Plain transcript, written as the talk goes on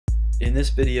In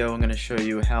this video, I'm going to show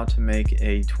you how to make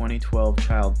a 2012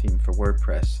 child theme for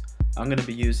WordPress. I'm going to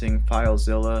be using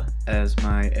FileZilla as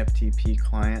my FTP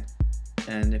client,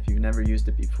 and if you've never used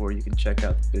it before, you can check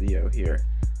out the video here.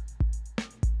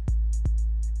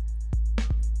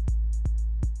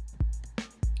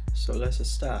 So let's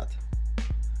start.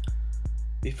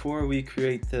 Before we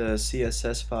create the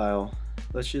CSS file,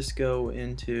 let's just go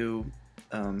into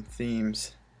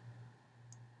themes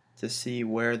to see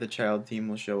where the child theme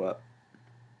will show up.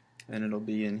 And it'll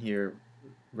be in here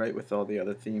right with all the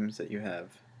other themes that you have.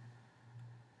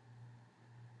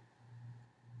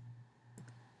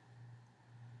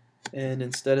 And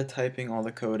instead of typing all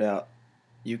the code out,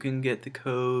 you can get the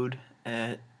code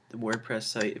at the WordPress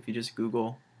site. If you just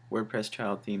Google WordPress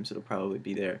Child Themes, it'll probably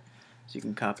be there. So you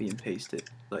can copy and paste it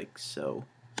like so.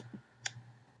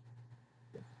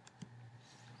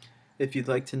 If you'd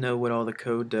like to know what all the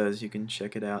code does, you can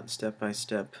check it out step by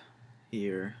step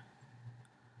here.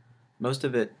 Most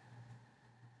of it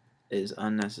is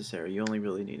unnecessary. You only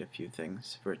really need a few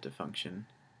things for it to function.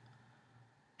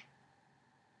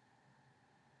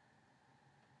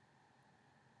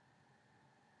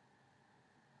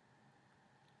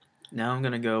 Now I'm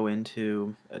going to go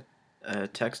into a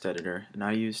text editor, and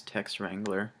I use Text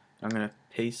Wrangler. I'm going to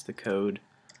paste the code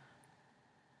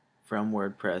from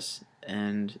WordPress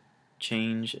and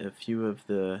change a few of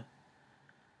the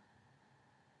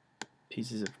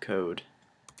pieces of code.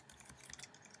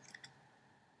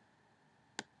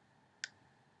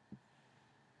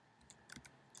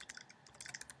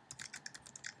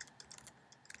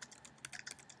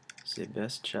 Say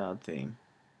best child theme.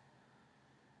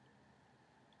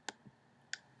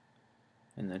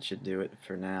 And that should do it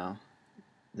for now.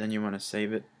 Then you want to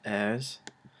save it as,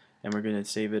 and we're going to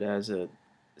save it as a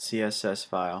CSS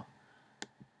file.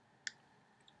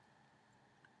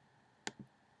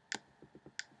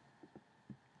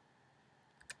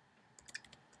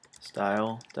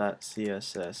 Style.css.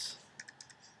 That's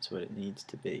what it needs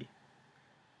to be.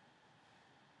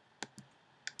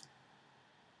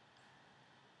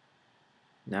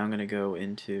 Now I'm going to go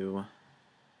into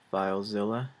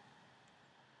FileZilla.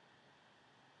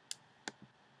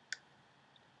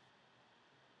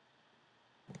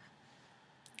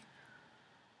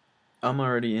 I'm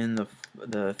already in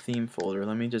the theme folder.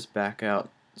 Let me just back out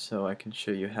so I can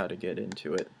show you how to get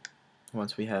into it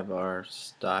once we have our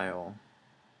style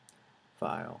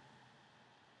file.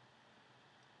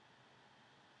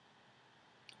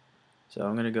 So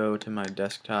I'm going to go to my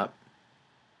desktop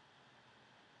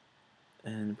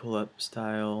and pull up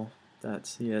style.css.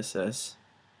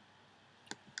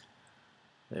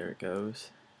 There it goes.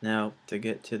 Now to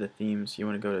get to the themes, you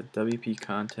want to go to WP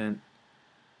Content,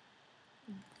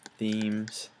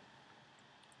 Themes.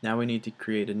 Now we need to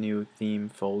create a new theme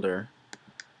folder,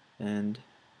 and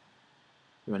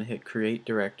you want to hit Create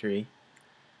Directory,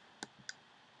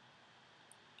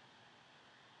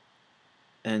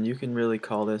 and you can really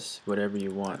call this whatever you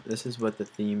want. This is what the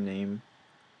theme name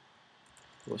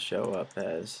will show up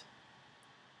as.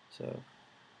 So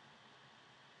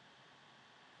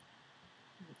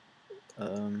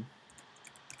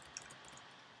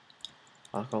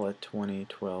I'll call it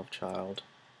 2012 Child.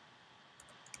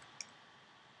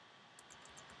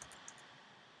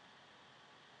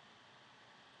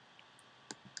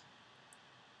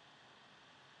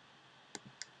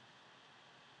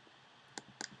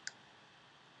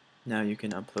 Now you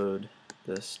can upload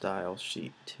the style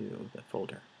sheet to the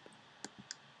folder.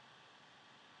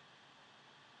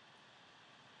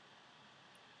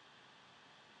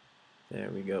 There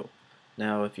we go.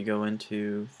 Now if you go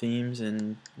into themes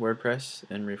in WordPress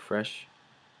and refresh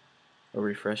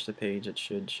the page, it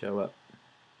should show up.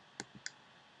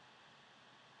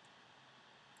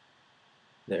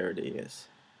 There it is.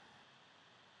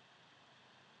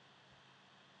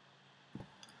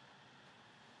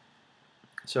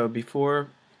 So before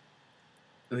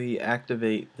we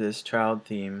activate this child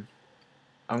theme,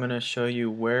 I'm going to show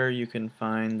you where you can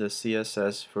find the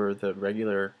CSS for the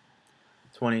regular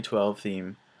 2012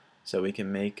 theme, so we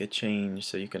can make a change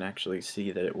so you can actually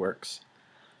see that it works.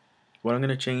 What I'm going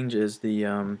to change is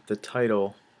the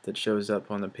title that shows up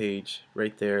on the page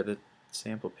right there, the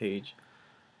sample page,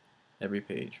 every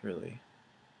page really.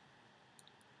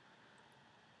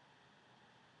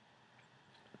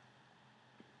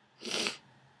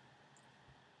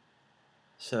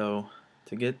 So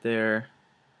to get there,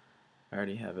 I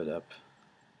already have it up.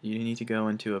 You need to go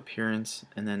into Appearance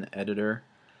and then Editor,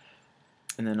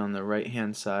 and then on the right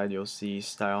hand side you'll see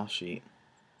Style Sheet.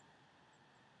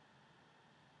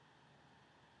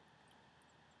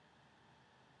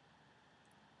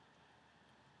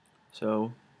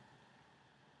 So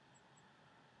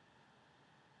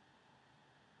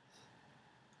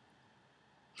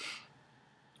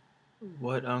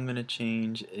What I'm going to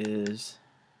change is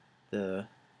that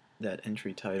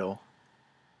entry title.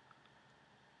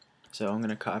 So I'm going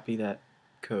to copy that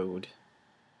code,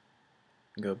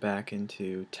 go back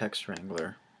into Text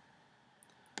Wrangler,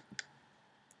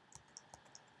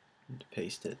 and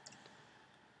paste it.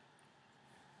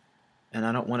 And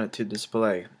I don't want it to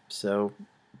display, so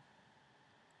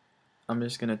I'm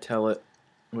just going to tell it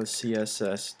with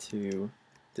CSS to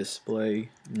display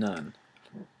none.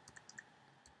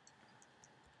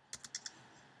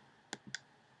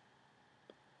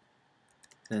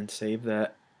 Then save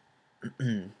that.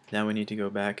 Now we need to go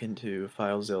back into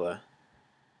FileZilla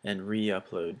and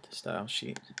re-upload the style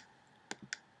sheet.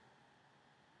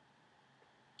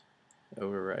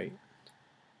 Overwrite.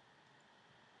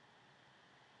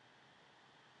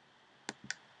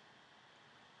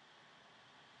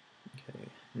 Okay,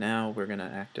 now we're going to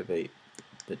activate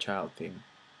the child theme.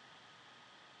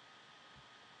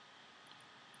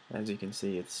 As you can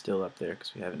see, it's still up there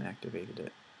because we haven't activated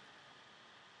it.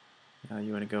 Now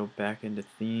you want to go back into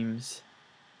themes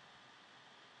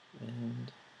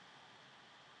and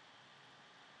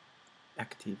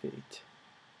activate.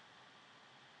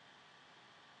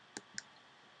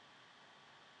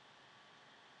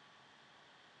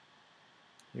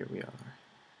 Here we are.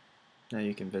 Now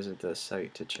you can visit the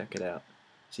site to check it out,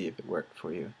 see if it worked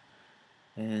for you.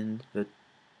 And the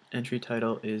entry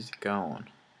title is gone.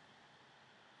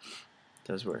 It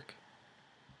does work.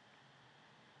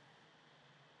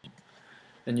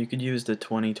 And you could use the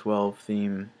 2012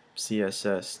 theme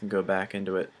CSS and go back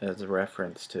into it as a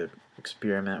reference to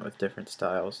experiment with different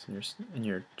styles in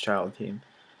your child theme,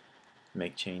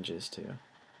 make changes to,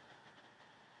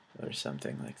 or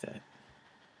something like that.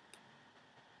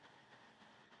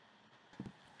 If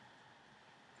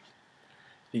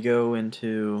you go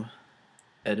into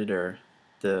editor,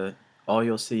 all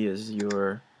you'll see is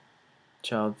your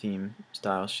child theme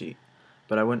style sheet.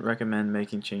 But I wouldn't recommend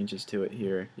making changes to it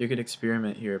here. You could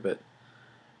experiment here, but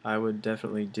I would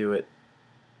definitely do it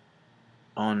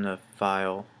on a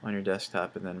file on your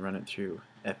desktop and then run it through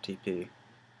FTP.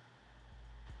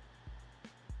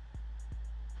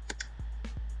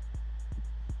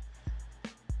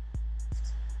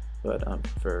 But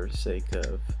for sake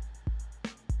of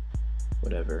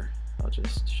whatever, I'll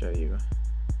just show you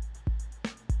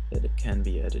that it can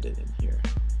be edited in here.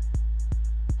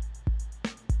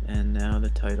 And now the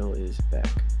title is back,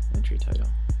 entry title.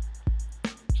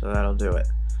 So that'll do it.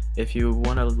 If you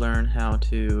want to learn how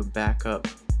to back up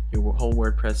your whole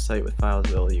WordPress site with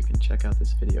FileZilla, you can check out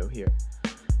this video here.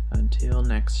 Until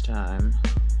next time.